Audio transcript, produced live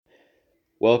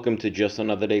Welcome to Just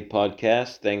Another Day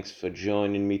podcast. Thanks for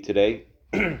joining me today.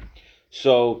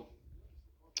 so,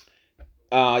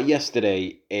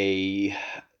 yesterday,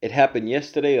 it happened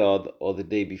yesterday or the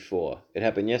day before. It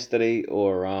happened yesterday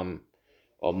or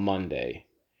Monday.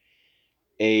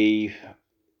 A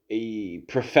a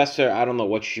professor. I don't know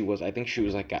what she was. I think she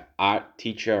was like an art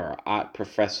teacher or art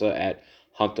professor at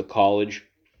Hunter College.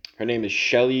 Her name is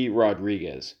Shelly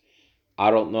Rodriguez. I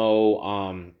don't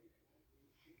know.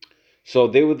 So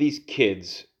they were these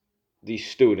kids, these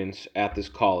students at this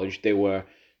college. They were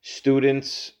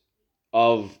students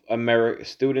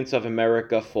students of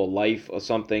America for life or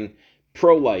something,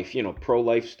 pro life, pro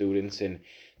life students, and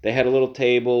they had a little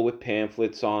table with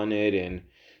pamphlets on it and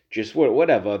just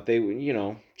whatever they,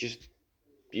 just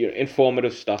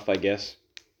informative stuff, I guess.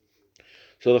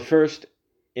 So the first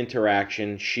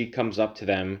interaction, she comes up to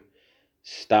them,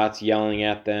 starts yelling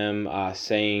at them,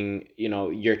 saying,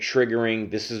 you're triggering.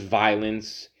 This is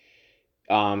violence.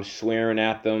 Swearing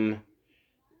at them.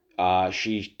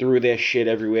 She threw their shit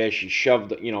everywhere. She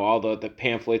shoved, all the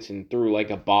pamphlets and threw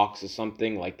like a box or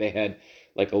something. Like they had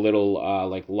like a little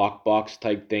like lockbox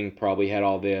type thing. Probably had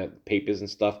all their papers and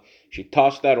stuff. She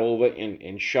tossed that over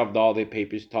and shoved all their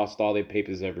papers, tossed all their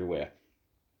papers everywhere.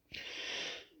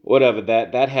 Whatever,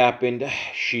 that happened.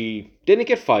 She didn't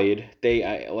get fired.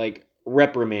 They like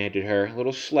reprimanded her, a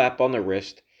little slap on the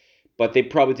wrist. But they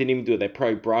probably didn't even do it. They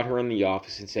probably brought her in the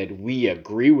office and said, "We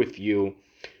agree with you.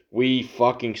 We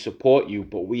fucking support you,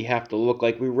 but we have to look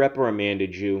like we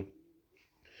reprimanded you.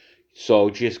 So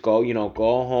just go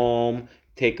home,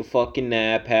 take a fucking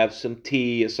nap, have some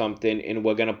tea or something, and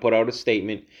we're gonna put out a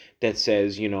statement that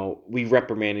says, we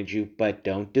reprimanded you, but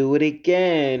don't do it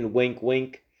again. Wink,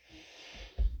 wink."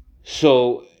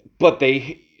 So, but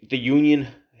the union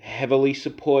heavily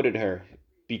supported her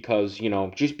because,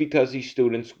 just because these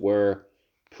students were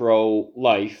pro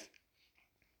life,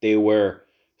 they were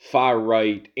far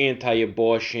right,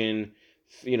 anti-abortion,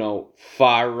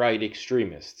 far right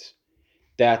extremists.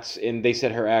 And they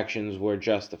said her actions were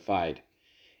justified.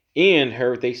 And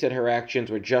they said her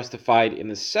actions were justified in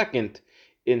the second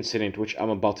incident, which I'm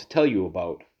about to tell you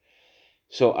about.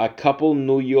 So a couple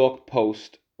New York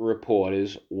Post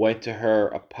reporters went to her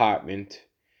apartment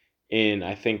in,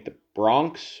 I think, the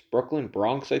Bronx, Brooklyn,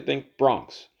 Bronx, I think,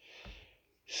 Bronx.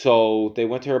 So they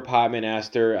went to her apartment,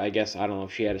 asked her, I guess, I don't know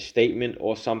if she had a statement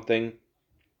or something.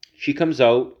 She comes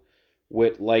out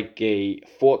with like a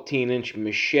 14-inch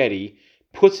machete,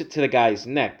 puts it to the guy's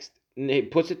neck,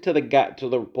 puts it to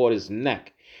the reporter's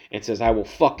neck, and says, "I will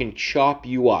fucking chop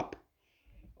you up."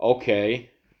 Okay,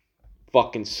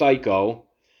 fucking psycho.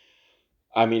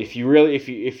 I mean, if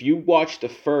you watch the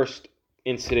first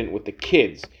incident with the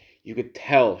kids, you could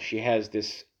tell she has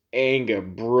this anger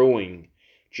brewing,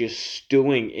 just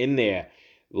stewing in there.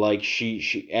 Like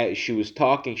as she was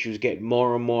talking, she was getting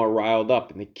more and more riled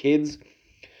up, and the kid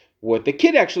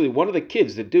actually, one of the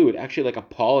kids, the dude, actually like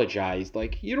apologized.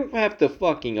 Like, you don't have to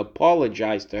fucking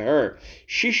apologize to her.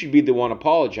 She should be the one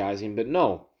apologizing, but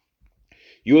no,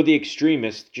 you're the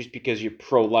extremist just because you're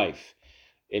pro-life.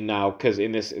 And now, because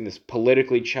in this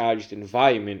politically charged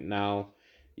environment now,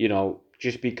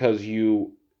 just because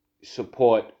you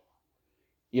support,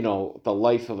 the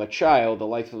life of a child, the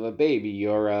life of a baby,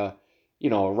 you're a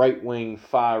right wing,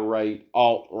 far right,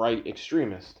 alt right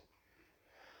extremist.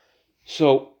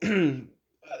 So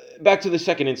back to the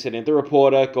second incident. The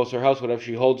reporter goes to her house, whatever.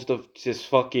 She holds this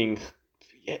fucking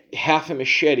half a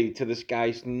machete to this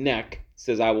guy's neck.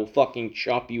 Says, "I will fucking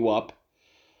chop you up."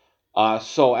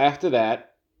 So after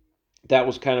that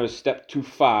was kind of a step too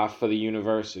far for the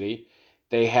university.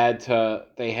 They had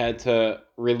to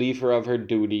relieve her of her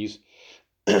duties,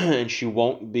 and she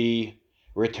won't be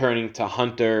returning to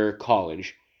Hunter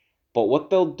College. But what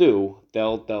they'll do,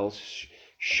 they'll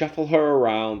shuffle her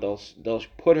around. They'll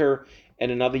put her in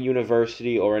another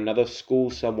university or another school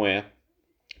somewhere.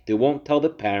 They won't tell the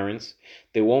parents.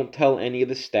 They won't tell any of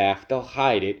the staff. They'll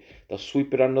hide it. They'll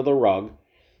sweep it under the rug.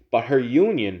 But her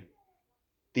union,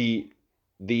 the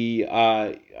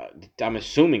I'm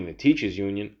assuming the teachers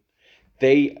union,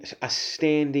 they are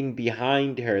standing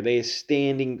behind her. They are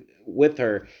standing with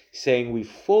her, saying, "We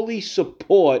fully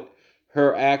support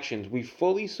her actions. We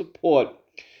fully support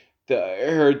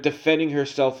her defending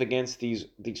herself against these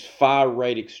far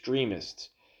right extremists."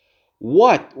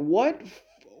 What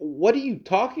are you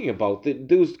talking about?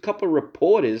 There was a couple of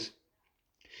reporters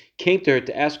came to her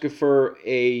to ask her for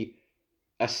a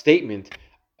statement.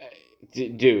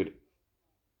 Dude,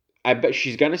 I bet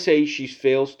she's gonna say she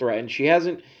feels threatened. She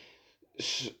hasn't,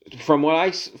 from what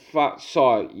I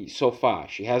saw so far,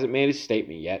 she hasn't made a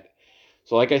statement yet.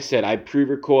 So, like I said, I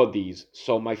pre-record these,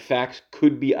 so my facts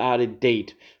could be out of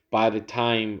date. by the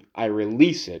time I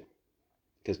release it,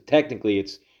 because technically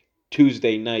it's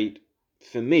Tuesday night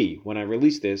for me. When I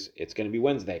release this, it's going to be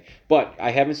Wednesday. But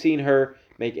I haven't seen her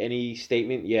make any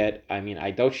statement yet. I mean,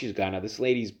 I doubt she's gonna. This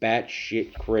lady's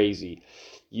batshit crazy.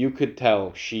 You could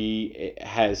tell she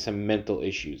has some mental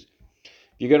issues.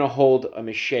 You're going to hold a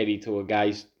machete to a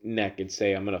guy's neck and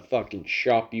say, I'm going to fucking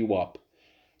chop you up.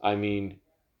 I mean,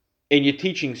 and you're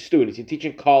teaching students, you're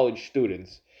teaching college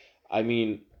students. I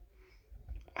mean,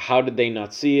 how did they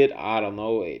not see it? I don't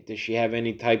know. Does she have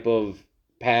any type of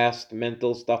past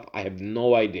mental stuff? I have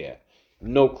no idea.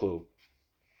 No clue.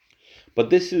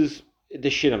 But this is the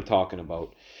shit I'm talking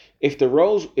about. If the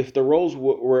roles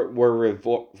were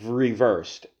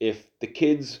reversed, if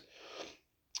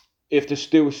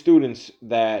there were students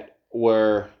that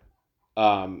were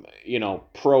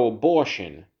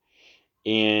pro-abortion,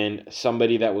 and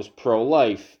somebody that was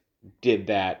pro-life did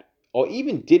that, or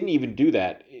even didn't even do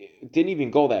that, didn't even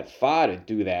go that far to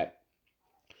do that,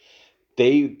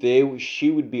 she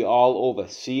would be all over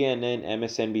CNN,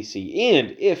 MSNBC,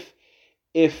 and if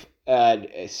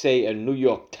say a New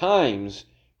York Times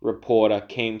reporter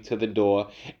came to the door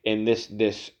and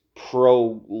this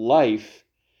pro-life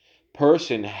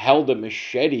person held a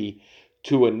machete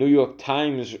to a New York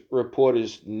Times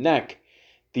reporter's neck,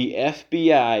 the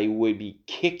FBI would be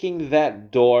kicking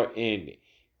that door in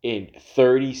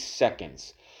 30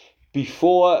 seconds.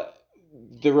 Before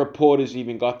the reporters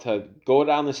even got to go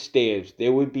down the stairs,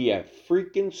 there would be a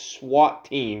freaking SWAT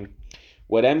team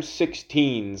with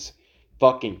M16s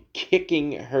fucking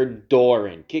kicking her door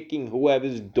in, kicking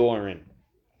whoever's door in.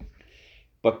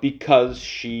 But because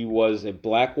she was a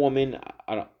black woman,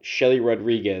 Shelly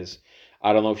Rodriguez,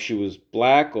 I don't know if she was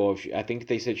black or if I think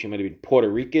they said she might have been Puerto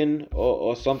Rican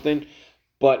or something.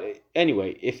 But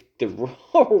anyway, if the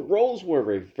roles were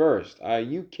reversed, are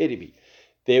you kidding me?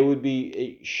 There would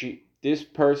be this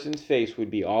person's face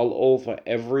would be all over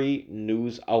every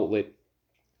news outlet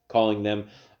calling them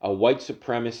a white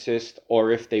supremacist,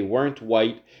 or if they weren't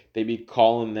white, they'd be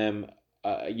calling them,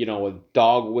 a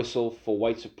dog whistle for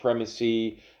white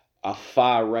supremacy, a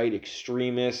far right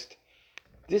extremist.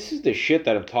 This is the shit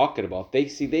that I'm talking about. They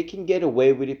can get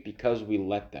away with it because we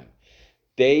let them.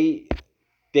 They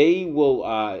they will.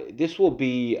 This will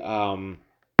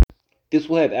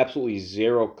have absolutely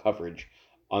zero coverage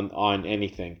on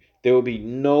anything. There will be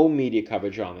no media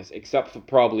coverage on this except for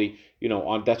probably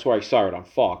on that's where I saw it on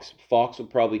Fox. Fox will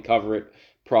probably cover it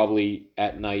probably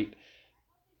at night.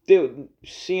 Dude,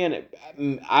 CNN.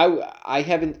 I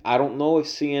don't know if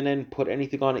CNN put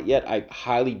anything on it yet. I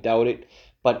highly doubt it.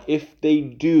 But if they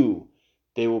do,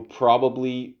 they will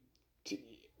probably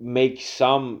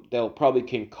they'll probably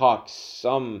concoct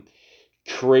some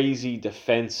crazy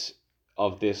defense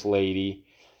of this lady,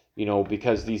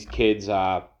 because these kids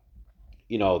are,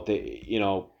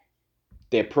 they're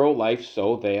pro-life,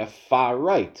 so they are far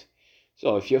right.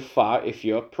 So if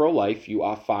you're pro-life, you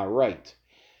are far right.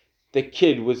 The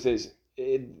kid was this.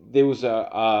 There was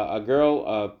a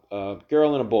girl, a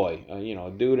girl and a boy,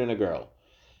 a dude and a girl,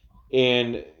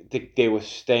 and they were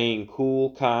staying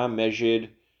cool, calm, measured.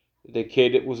 The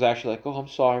kid was actually like, "Oh, I'm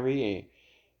sorry,"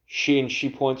 and she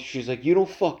pointed. She's like, "You don't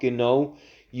fucking know.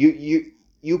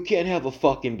 You can't have a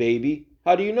fucking baby.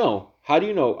 How do you know? How do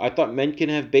you know? I thought men can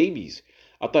have babies.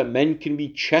 I thought men can be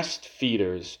chest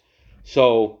feeders."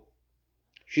 So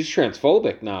she's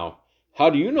transphobic now. How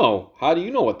do you know? How do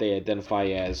you know what they identify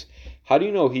as? How do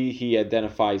you know he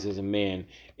identifies as a man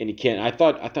and he can't? I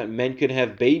thought men could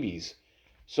have babies.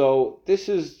 So this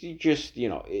is just the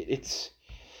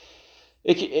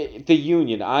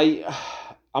union.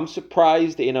 I'm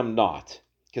surprised and I'm not,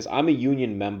 because I'm a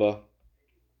union member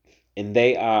and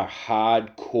they are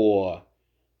hardcore,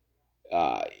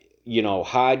 uh,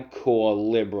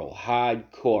 hardcore liberal,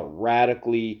 hardcore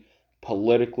radically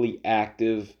politically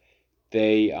active.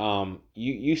 They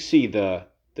you see the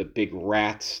big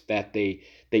rats that they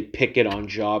picket on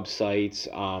job sites.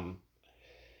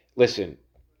 Listen,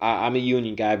 I'm a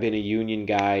union guy. I've been a union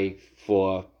guy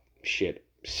for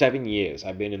 7 years.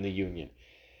 I've been in the union.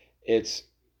 It's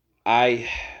I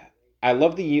I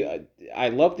love the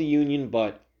union,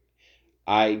 but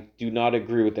I do not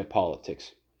agree with their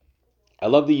politics. I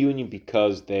love the union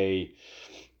because they're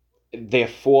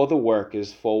for the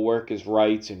workers, for workers'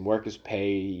 rights and workers'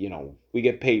 pay. We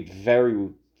get paid very,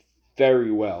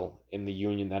 very well in the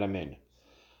union that I'm in.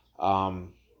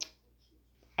 Um,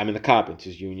 I'm in the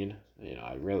carpenters union.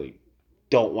 I really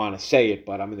don't want to say it,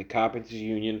 but I'm in the carpenters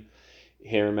union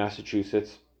here in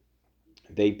Massachusetts.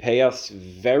 They pay us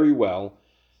very well.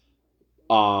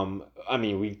 I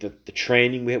mean, the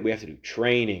training we have to do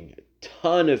training, a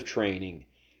ton of training,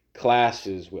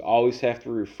 classes. We always have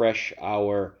to refresh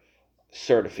our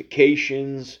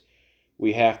certifications.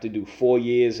 We have to do 4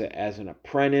 years as an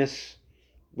apprentice.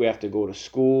 We have to go to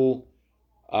school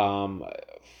um,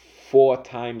 4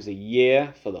 times a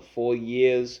year for the 4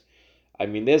 years. I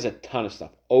mean, there's a ton of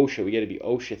stuff. OSHA, we got to be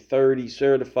OSHA 30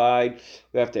 certified.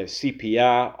 We have to have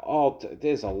CPR.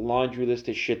 There's a laundry list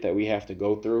of shit that we have to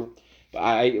go through.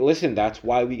 But listen. That's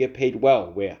why we get paid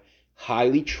well. We're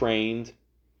highly trained.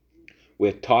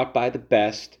 We're taught by the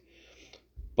best,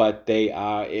 but they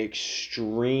are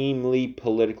extremely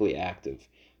politically active.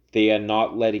 They are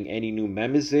not letting any new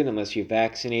members in unless you're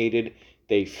vaccinated.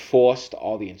 They forced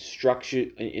all the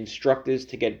instructors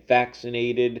to get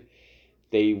vaccinated.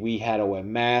 We had to wear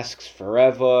masks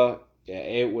forever.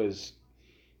 It was,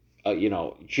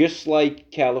 just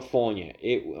like California.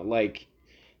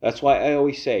 That's why I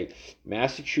always say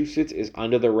Massachusetts is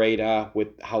under the radar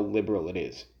with how liberal it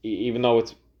is, even though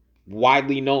it's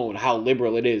widely known how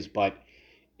liberal it is. But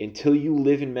until you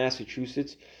live in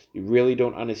Massachusetts, you really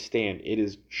don't understand. It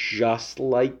is just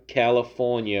like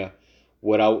California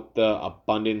without the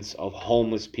abundance of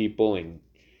homeless people, and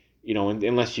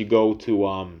unless you go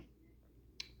to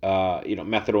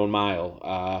Methadone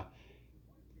Mile,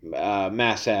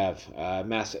 Mass Ave,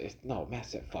 Mass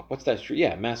Ave. Fuck, what's that street?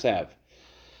 Yeah, Mass Ave.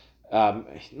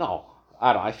 No,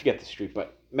 I don't. I forget the street,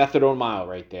 but Methadone Mile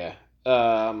right there.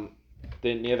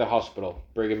 Near the hospital,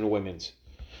 Brigham and Women's,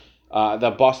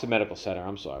 the Boston Medical Center.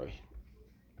 I'm sorry,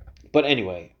 but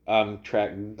anyway,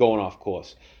 going off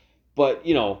course. But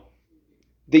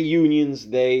the unions,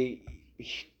 they're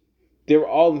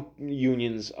all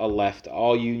unions are left.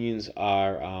 All unions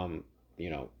are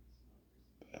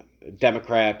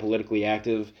Democrat, politically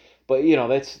active. But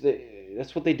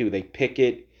that's what they do. They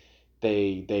picket,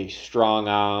 they strong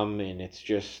arm, and it's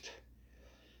just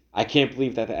I can't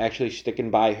believe that they're actually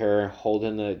sticking by her,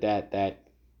 holding that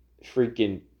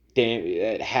freaking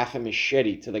half a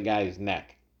machete to the guy's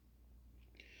neck.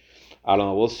 I don't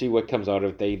know. We'll see what comes out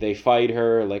of it. They fight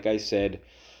her, like I said.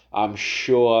 I'm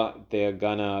sure they're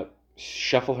gonna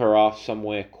shuffle her off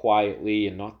somewhere quietly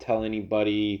and not tell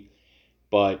anybody.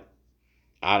 But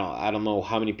I don't know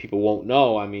how many people won't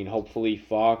know. I mean, hopefully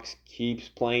Fox keeps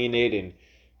playing it and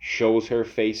shows her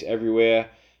face everywhere.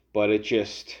 But it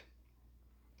just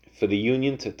for the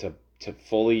union to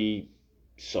fully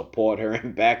support her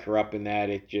and back her up in that,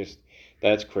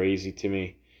 that's crazy to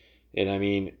me. And I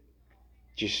mean,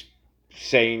 just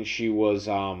saying she was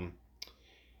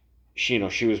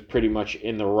she was pretty much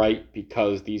in the right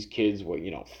because these kids were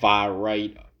far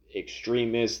right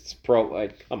extremists,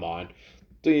 come on.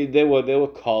 They were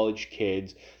college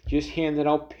kids just handing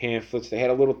out pamphlets. They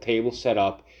had a little table set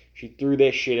up. She threw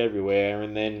their shit everywhere,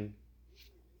 and then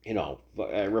a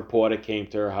reporter came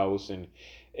to her house. And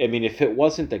I mean, if it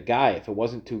wasn't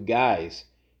two guys,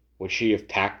 would she have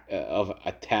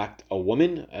attacked a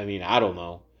woman? I mean, I don't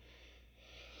know.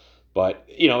 But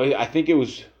I think it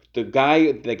was the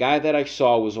guy. The guy that I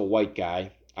saw was a white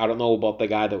guy. I don't know about the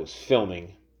guy that was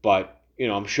filming, but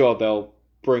I'm sure they'll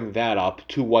bring that up.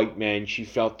 Two white men. She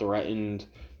felt threatened.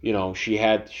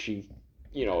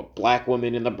 Black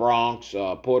woman in the Bronx,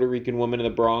 Puerto Rican woman in the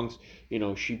Bronx.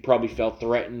 She probably felt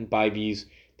threatened by these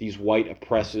white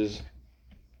oppressors.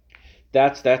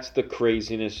 That's the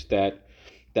craziness that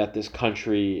this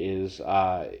country is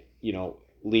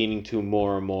leaning to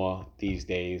more and more these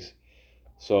days.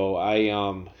 So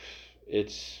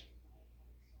it's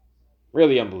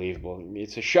really unbelievable.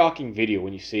 It's a shocking video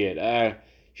when you see it.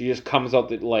 She just comes out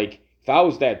that if I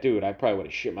was that dude, I probably would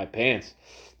have shit my pants.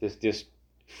 This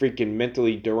freaking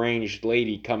mentally deranged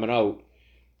lady coming out,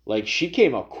 she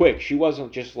came out quick. She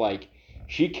wasn't just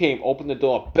she came, opened the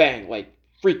door, bang,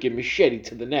 freaking machete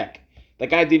to the neck. The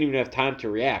guy didn't even have time to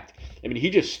react. I mean,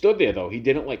 he just stood there though. He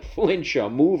didn't flinch or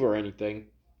move or anything.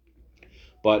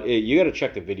 But you got to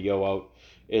check the video out.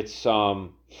 It's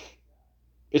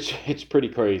pretty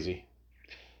crazy.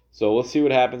 So we'll see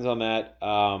what happens on that.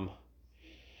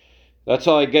 That's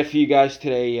all I get for you guys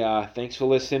today. Thanks for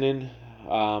listening.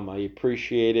 I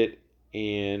appreciate it,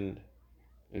 and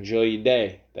enjoy your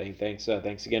day. Thanks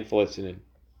again for listening.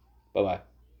 Bye bye.